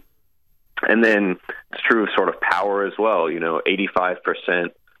system. And then it's true of sort of power as well.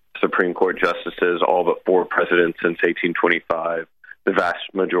 85% Supreme Court justices, all but 4 presidents since 1825. The vast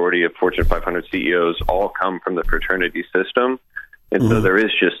majority of Fortune 500 CEOs all come from the fraternity system. And so there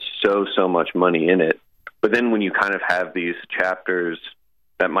is just so much money in it. But then when you kind of have these chapters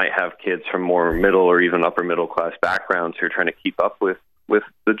that might have kids from more middle or even upper middle class backgrounds who are trying to keep up with with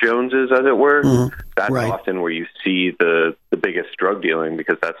the Joneses, as it were. Mm-hmm. That's often where you see the biggest drug dealing,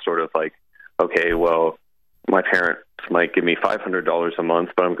 because that's sort of like, okay, well, my parents might give me $500 a month,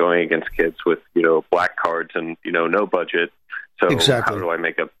 but I'm going against kids with, black cards and, no budget. So exactly. how do I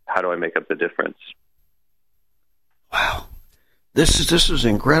make up the difference? Wow. This is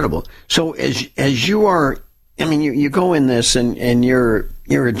incredible. So as you are, I mean, you go in this and you're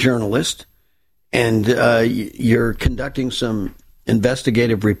a journalist, and you're conducting some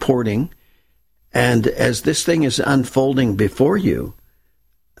investigative reporting, and as this thing is unfolding before you,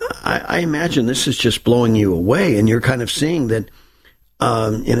 I imagine this is just blowing you away, and you're kind of seeing that,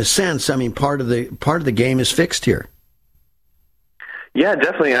 in a sense, I mean, part of the game is fixed here. Yeah,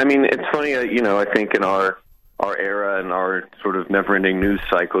 definitely. I mean, it's funny, I think in our era and our sort of never-ending news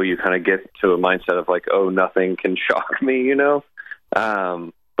cycle, you kind of get to a mindset of like, oh, nothing can shock me,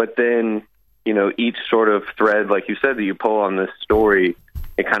 But then, each sort of thread, like you said, that you pull on this story,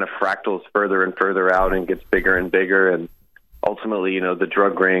 it kind of fractals further and further out and gets bigger and bigger. And ultimately, the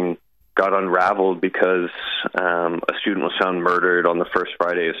drug ring got unraveled because a student was found murdered on the first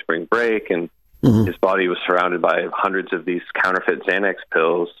Friday of spring break, and his body was surrounded by hundreds of these counterfeit Xanax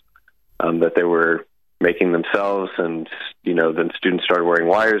pills that they were making themselves. And, then students started wearing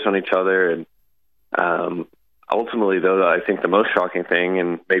wires on each other. And ultimately, though, I think the most shocking thing,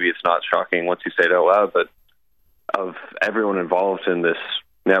 and maybe it's not shocking once you say it out loud, but of everyone involved in this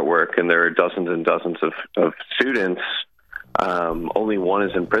network, and there are dozens and dozens of students, only one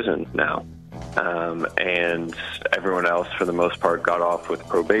is in prison now. And everyone else, for the most part, got off with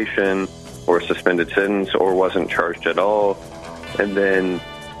probation or a suspended sentence or wasn't charged at all. And then,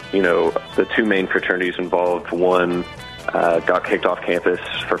 the two main fraternities involved, one got kicked off campus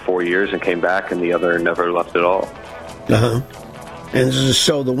for 4 years and came back, and the other never left at all. Uh-huh. And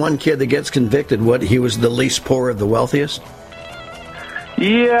so the one kid that gets convicted, he was the least poor of the wealthiest?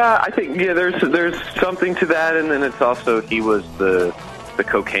 Yeah, I think, there's something to that. And then it's also, he was the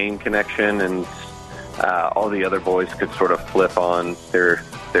cocaine connection, and all the other boys could sort of flip on their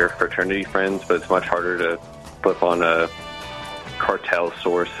fraternity friends, but it's much harder to flip on a cartel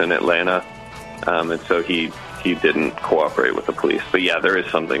source in Atlanta. And so he didn't cooperate with the police. But yeah, there is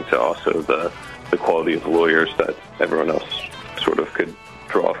something to also the quality of lawyers that everyone else sort of could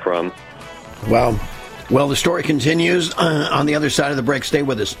draw from. Wow. Well, the story continues on the other side of the break. Stay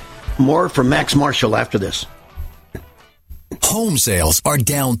with us. More from Max Marshall after this. Home sales are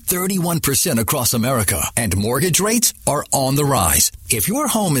down 31% across America, and mortgage rates are on the rise. If your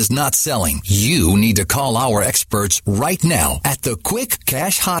home is not selling, you need to call our experts right now at the Quick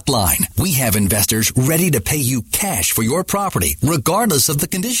Cash Hotline. We have investors ready to pay you cash for your property, regardless of the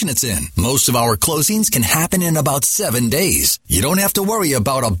condition it's in. Most of our closings can happen in about 7 days. You don't have to worry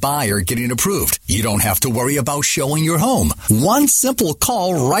about a buyer getting approved. You don't have to worry about showing your home. One simple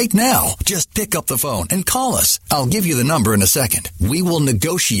call right now. Just pick up the phone and call us. I'll give you the number in a second. We will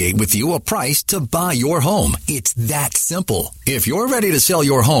negotiate with you a price to buy your home. It's that simple. If you're ready to sell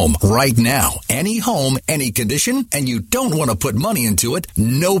your home right now, any home, any condition, and you don't want to put money into it,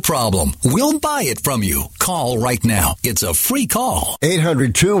 no problem. We'll buy it from you. Call right now. It's a free call.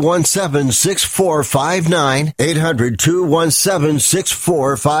 800-217-6459.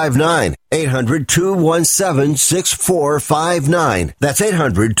 800-217-6459. 800-217-6459. That's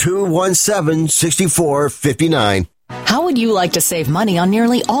 800-217-6459. How would you like to save money on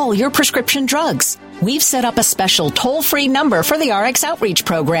nearly all your prescription drugs? We've set up a special toll-free number for the RX Outreach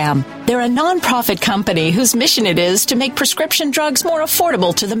Program. They're a nonprofit company whose mission it is to make prescription drugs more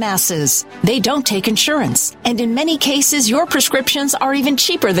affordable to the masses. They don't take insurance, and in many cases, your prescriptions are even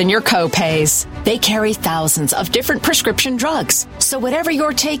cheaper than your co-pays. They carry thousands of different prescription drugs, so whatever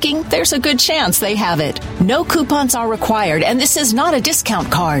you're taking, there's a good chance they have it. No coupons are required, and this is not a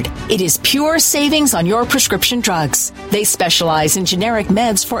discount card. It is pure savings on your prescription drugs. They specialize in generic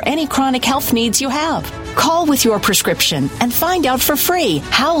meds for any chronic health needs you have. Call with your prescription and find out for free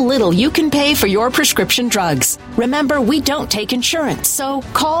how little you can pay for your prescription drugs. Remember, we don't take insurance, so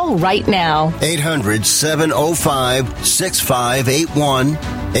call right now. 800-705-6581.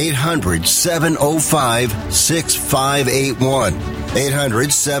 800-705-6581.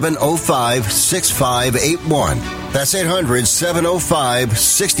 800-705-6581. That's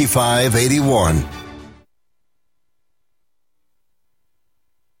 800-705-6581.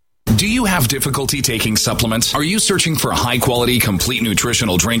 Do you have Have difficulty taking supplements? Are you searching for a high-quality, complete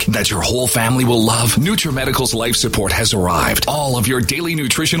nutritional drink that your whole family will love? NutriMedical's Life Support has arrived. All of your daily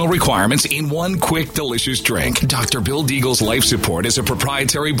nutritional requirements in one quick, delicious drink. Dr. Bill Deagle's Life Support is a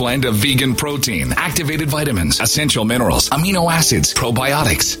proprietary blend of vegan protein, activated vitamins, essential minerals, amino acids,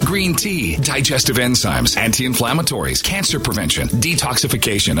 probiotics, green tea, digestive enzymes, anti-inflammatories, cancer prevention,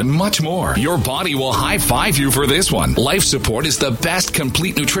 detoxification, and much more. Your body will high-five you for this one. Life Support is the best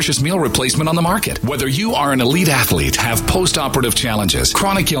complete nutritious meal replacement on the market. Whether you are an elite athlete, have post-operative challenges,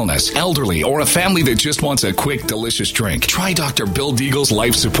 chronic illness, elderly, or a family that just wants a quick, delicious drink, try Dr. Bill Deagle's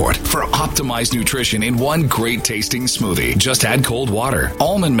Life Support for optimized nutrition in one great tasting smoothie. Just add cold water,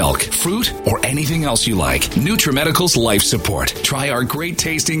 almond milk, fruit, or anything else you like. NutriMedical's Life Support. Try our great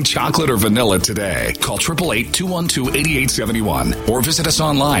tasting chocolate or vanilla today. Call 888-212-8871 or visit us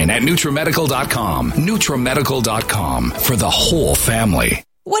online at NutriMedical.com. NutriMedical.com for the whole family.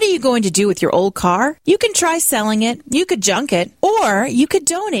 What are you going to do with your old car? You can try selling it, you could junk it, or you could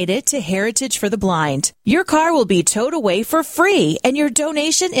donate it to Heritage for the Blind. Your car will be towed away for free, and your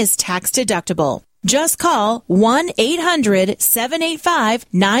donation is tax deductible. Just call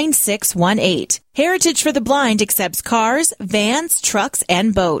 1-800-785-9618. Heritage for the Blind accepts cars, vans, trucks,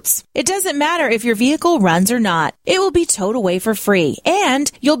 and boats. It doesn't matter if your vehicle runs or not. It will be towed away for free,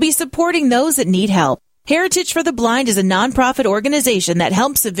 and you'll be supporting those that need help. Heritage for the Blind is a nonprofit organization that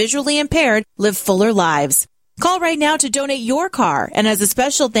helps the visually impaired live fuller lives. Call right now to donate your car, and as a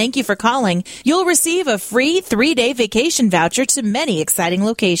special thank you for calling, you'll receive a free 3-day vacation voucher to many exciting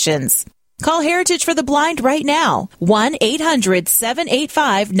locations. Call Heritage for the Blind right now,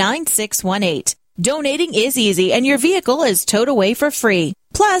 1-800-785-9618. Donating is easy, and your vehicle is towed away for free.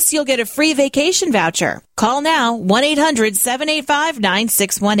 Plus, you'll get a free vacation voucher. Call now,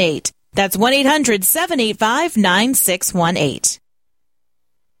 1-800-785-9618. That's 1-800-785-9618.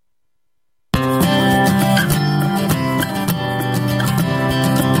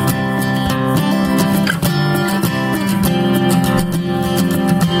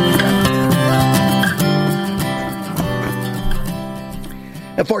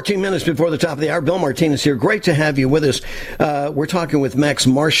 At 14 minutes before the top of the hour, Bill Martinez here. Great to have you with us. We're talking with Max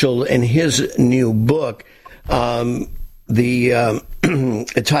Marshall and his new book,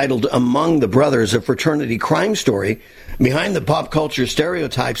 titled Among the Brothers, a Fraternity Crime Story. Behind the pop culture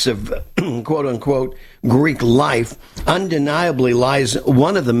stereotypes of quote-unquote Greek life, undeniably lies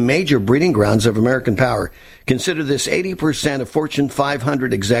one of the major breeding grounds of American power. Consider this: 80% of Fortune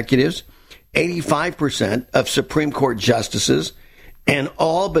 500 executives, 85% of Supreme Court justices, and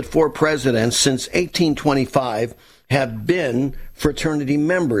all but 4 presidents since 1825 have been fraternity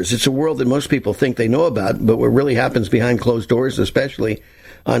members. It's a world that most people think they know about, but what really happens behind closed doors, especially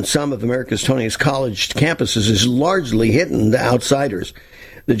on some of America's toniest college campuses, is largely hidden to outsiders.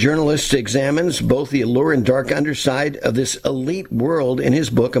 The journalist examines both the allure and dark underside of this elite world in his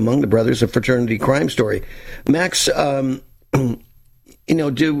book, Among the Brothers, a Fraternity Crime Story. Max, do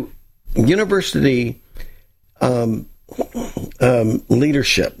university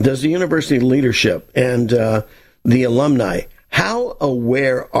leadership, does the university leadership and the alumni, how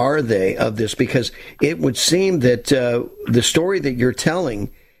aware are they of this? Because it would seem that the story that you're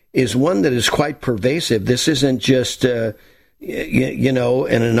telling is one that is quite pervasive. This isn't just, an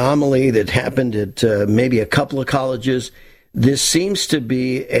anomaly that happened at maybe a couple of colleges. This seems to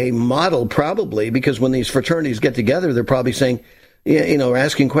be a model, probably, because when these fraternities get together, they're probably saying,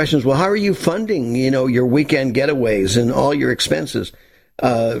 asking questions. Well, how are you funding, your weekend getaways and all your expenses?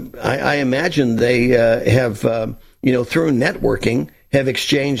 I imagine they have, through networking, have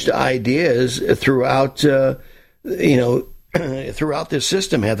exchanged ideas throughout, throughout this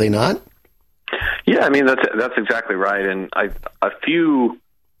system, have they not? Yeah, I mean, that's exactly right. And a few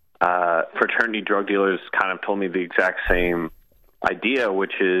fraternity drug dealers kind of told me the exact same idea,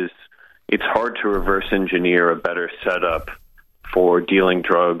 which is it's hard to reverse engineer a better setup for dealing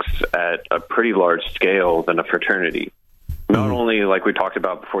drugs at a pretty large scale than a fraternity. Not only, like we talked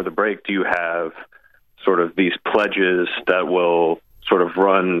about before the break, do you have sort of these pledges that will sort of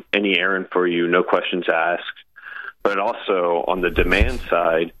run any errand for you, no questions asked, but also on the demand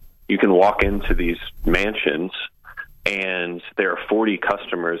side, you can walk into these mansions and there are 40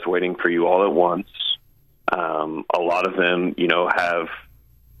 customers waiting for you all at once. A lot of them, have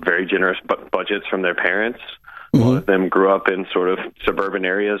very generous budgets from their parents. A lot of them grew up in sort of suburban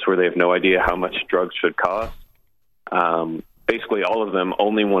areas where they have no idea how much drugs should cost. Basically, all of them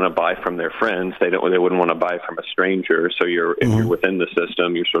only want to buy from their friends. They wouldn't want to buy from a stranger. So if you're within the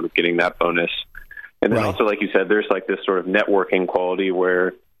system, you're sort of getting that bonus. And then also, like you said, there's like this sort of networking quality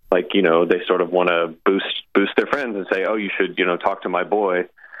where, they sort of want to boost their friends and say, oh, you should, talk to my boy.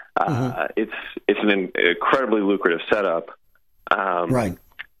 It's an incredibly lucrative setup. Right.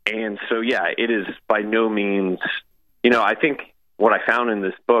 And so, yeah, it is by no means, I think what I found in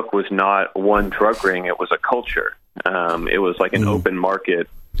this book was not one drug ring, it was a culture. It was like an open market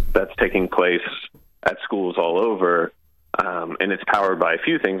that's taking place at schools all over. And it's powered by a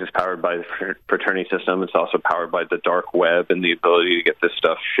few things. It's powered by the fraternity system. It's also powered by the dark web and the ability to get this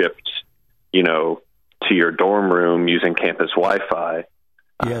stuff shipped, to your dorm room using campus Wi-Fi.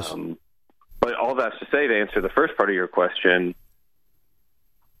 Yes. But all that's to say, to answer the first part of your question,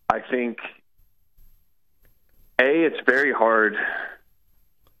 I think, it's very hard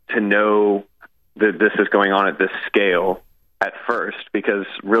to know that this is going on at this scale at first, because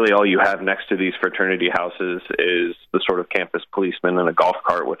really all you have next to these fraternity houses is the sort of campus policeman in a golf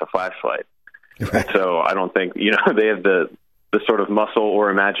cart with a flashlight. Right. So I don't think, they have the sort of muscle or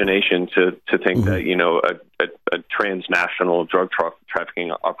imagination to think that, a transnational drug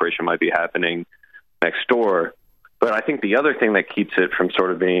trafficking operation might be happening next door. But I think the other thing that keeps it from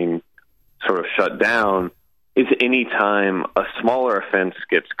sort of being sort of shut down is any time a smaller offense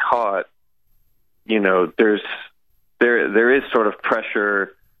gets caught, there is sort of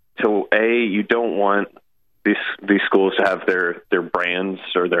pressure to, you don't want these schools to have their brands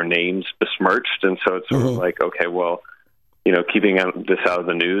or their names besmirched. And so it's sort of like, okay, well, keeping this out of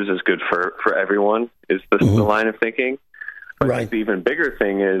the news is good for everyone, is the line of thinking. But I think the even bigger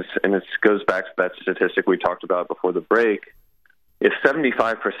thing is, and it goes back to that statistic we talked about before the break, if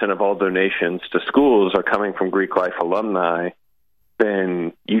 75% of all donations to schools are coming from Greek Life alumni,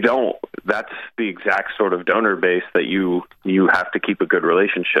 then that's the exact sort of donor base that you have to keep a good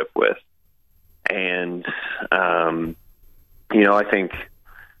relationship with. And, I think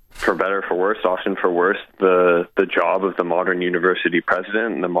for better or for worse, often for worse, the job of the modern university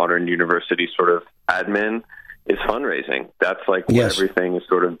president and the modern university sort of admin is fundraising. That's like what everything is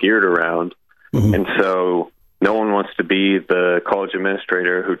sort of geared around. And so no one wants to be the college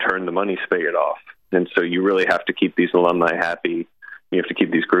administrator who turned the money spigot off. And so you really have to keep these alumni happy. You have to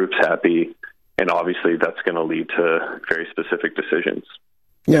keep these groups happy. And obviously that's going to lead to very specific decisions.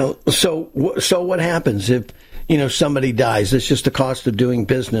 So what happens if, somebody dies? It's just the cost of doing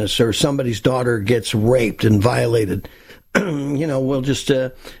business, or somebody's daughter gets raped and violated. We'll just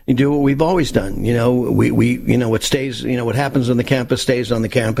do what we've always done. What stays, what happens on the campus stays on the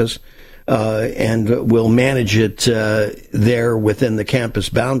campus, and we'll manage it there within the campus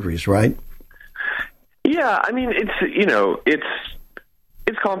boundaries, right? Yeah, I mean, it's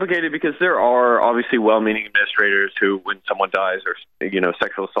complicated because there are obviously well-meaning administrators who, when someone dies or,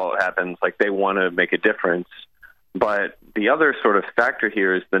 sexual assault happens, like they want to make a difference. But the other sort of factor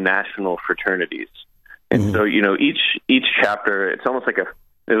here is the national fraternities. And so, each chapter, it's almost like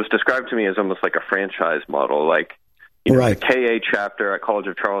it was described to me as almost like a franchise model. Like, the KA chapter at College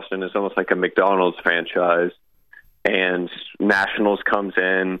of Charleston is almost like a McDonald's franchise, and Nationals comes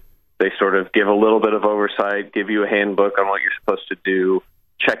in, they sort of give a little bit of oversight, give you a handbook on what you're supposed to do,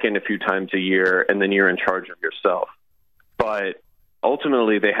 check in a few times a year, and then you're in charge of yourself. But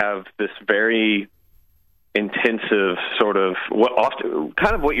ultimately, they have this very intensive sort of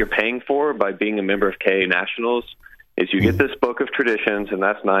what you're paying for by being a member of KA Nationals is you get this book of traditions, and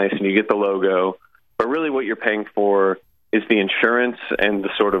that's nice, and you get the logo. But really what you're paying for is the insurance and the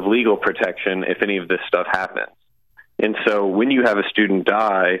sort of legal protection if any of this stuff happens. And so when you have a student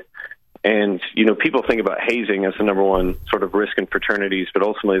die, and, people think about hazing as the number one sort of risk in fraternities, but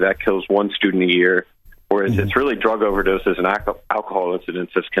ultimately that kills one student a year, whereas it's really drug overdoses and alcohol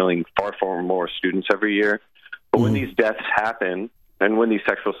incidents that's killing far, far more students every year. But when these deaths happen and when these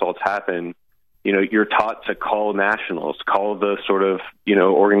sexual assaults happen, you're taught to call Nationals, call the sort of,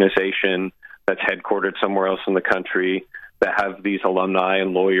 organization that's headquartered somewhere else in the country that have these alumni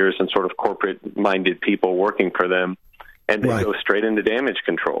and lawyers and sort of corporate-minded people working for them, and they go straight into damage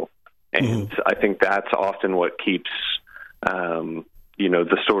control. And I think that's often what keeps, the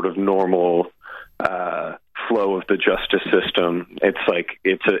sort of normal flow of the justice system. It's like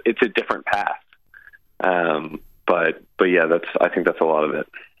it's a different path. But yeah, I think that's a lot of it.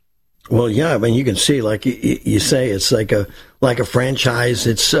 Well, yeah, I mean, you can see, like you say, it's like a franchise.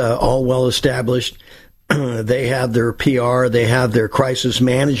 It's all well established. They have their PR, they have their crisis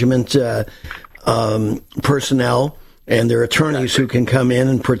management personnel, and their attorneys who can come in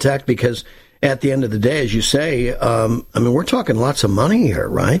and protect. Because at the end of the day, as you say, I mean, we're talking lots of money here,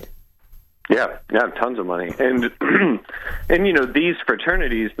 right? Yeah, tons of money, and these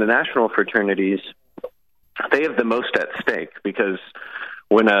fraternities, the national fraternities, they have the most at stake because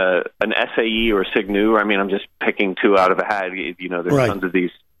when an SAE or SIGNU, I mean, I'm just picking two out of a hat. There's tons of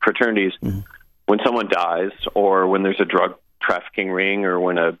these fraternities. When someone dies, or when there's a drug trafficking ring, or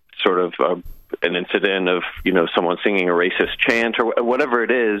when a sort of an incident of, someone singing a racist chant or whatever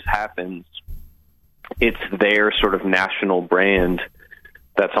it is happens, it's their sort of national brand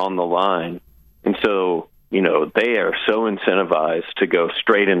that's on the line. And so, they are so incentivized to go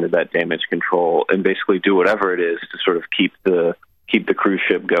straight into that damage control and basically do whatever it is to sort of keep the cruise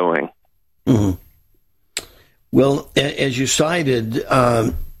ship going. Mm-hmm. Well, as you cited,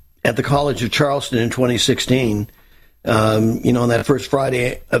 at the College of Charleston in 2016, on that first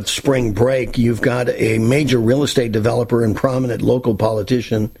Friday of spring break, you've got a major real estate developer and prominent local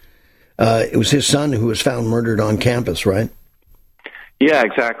politician. It was his son who was found murdered on campus, right? Yeah,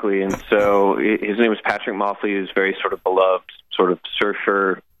 exactly. And so his name was Patrick Moffley. He was very sort of beloved, sort of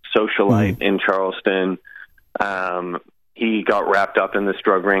surfer socialite in Charleston. He got wrapped up in this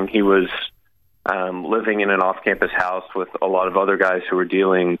drug ring. He was living in an off-campus house with a lot of other guys who were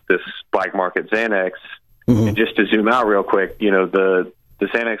dealing this black market Xanax. Mm-hmm. And just to zoom out real quick, the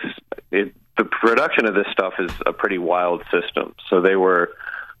Xanax, the production of this stuff is a pretty wild system. So they were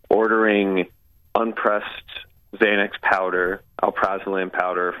ordering unpressed Xanax powder, alprazolam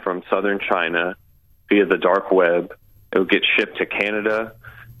powder from southern China via the dark web. It would get shipped to Canada,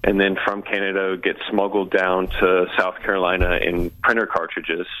 and then from Canada it would get smuggled down to South Carolina in printer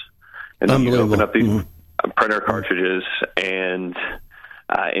cartridges. And then you open up these printer cartridges, and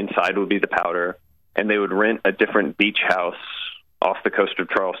inside would be the powder. And they would rent a different beach house off the coast of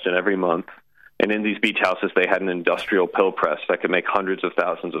Charleston every month. And in these beach houses, they had an industrial pill press that could make hundreds of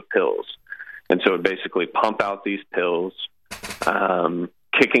thousands of pills. And so it would basically pump out these pills,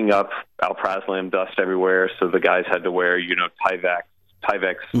 kicking up alprazolam dust everywhere. So the guys had to wear, Tyvek,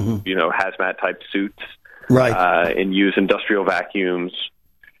 hazmat type suits, right? And use industrial vacuums.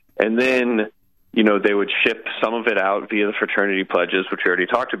 And then, they would ship some of it out via the fraternity pledges, which we already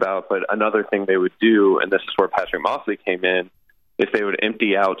talked about. But another thing they would do, and this is where Patrick Moffley came in, is they would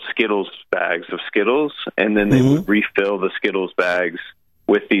empty out Skittles bags of Skittles, and then they would refill the Skittles bags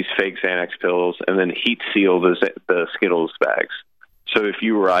with these fake Xanax pills, and then heat seal the Skittles bags. So if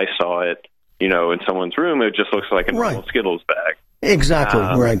you or I saw it, in someone's room, it just looks like a normal Skittles bag. Exactly,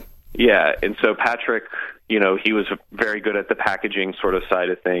 right. Yeah, and so Patrick, he was very good at the packaging sort of side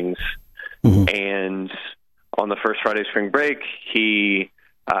of things. Mm-hmm. And on the first Friday of spring break, he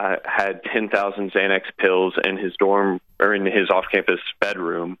had 10,000 Xanax pills in his dorm or in his off-campus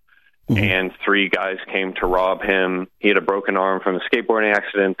bedroom. Mm-hmm. And 3 guys came to rob him. He had a broken arm from a skateboarding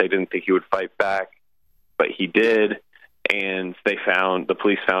accident. They didn't think he would fight back, but he did. And the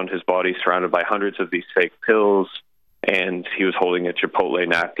police found his body surrounded by hundreds of these fake pills, and he was holding a Chipotle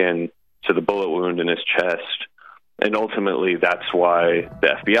napkin to the bullet wound in his chest. And ultimately, that's why the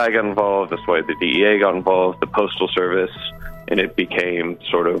FBI got involved. That's why the DEA got involved, the Postal Service, and it became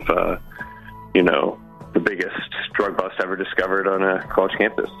sort of, the biggest drug bust ever discovered on a college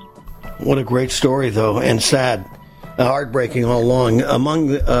campus. What a great story, though, and sad, heartbreaking all along. Among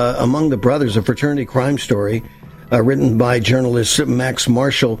the brothers, a fraternity crime story written by journalist Max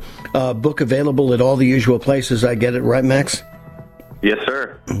Marshall. Book available at all the usual places. I get it right, Max? Yes,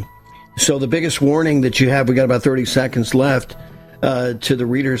 sir. So the biggest warning that you have, we got about 30 seconds left, to the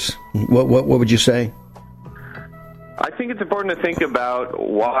readers, what would you say? I think it's important to think about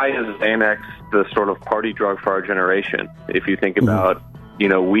why is Xanax the sort of party drug for our generation. If you think about,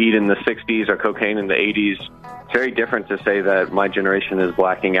 weed in the 60s or cocaine in the 80s, it's very different to say that my generation is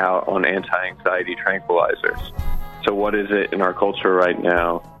blacking out on anti-anxiety tranquilizers. So what is it in our culture right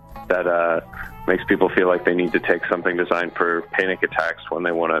now that makes people feel like they need to take something designed for panic attacks when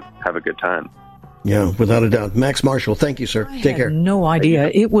they want to have a good time? Yeah, without a doubt. Max Marshall, thank you, sir. Take care. I had no idea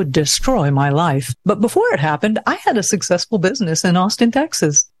it would destroy my life. But before it happened, I had a successful business in Austin,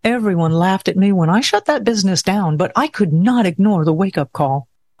 Texas. Everyone laughed at me when I shut that business down, but I could not ignore the wake-up call.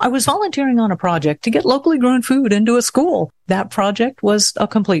 I was volunteering on a project to get locally grown food into a school. That project was a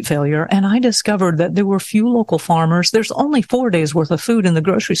complete failure, and I discovered that there were few local farmers. There's only 4 days worth of food in the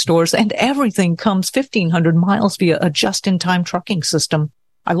grocery stores, and everything comes 1,500 miles via a just-in-time trucking system.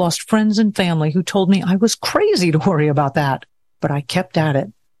 I lost friends and family who told me I was crazy to worry about that, but I kept at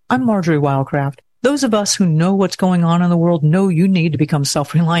it. I'm Marjorie Wildcraft. Those of us who know what's going on in the world know you need to become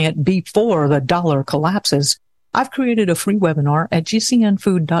self-reliant before the dollar collapses. I've created a free webinar at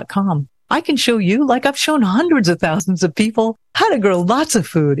gcnfood.com. I can show you, like I've shown hundreds of thousands of people, how to grow lots of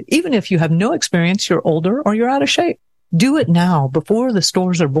food, even if you have no experience, you're older, or you're out of shape. Do it now before the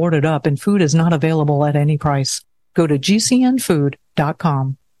stores are boarded up and food is not available at any price. Go to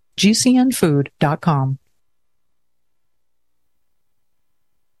gcnfood.com. gcnfood.com.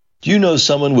 Do you know someone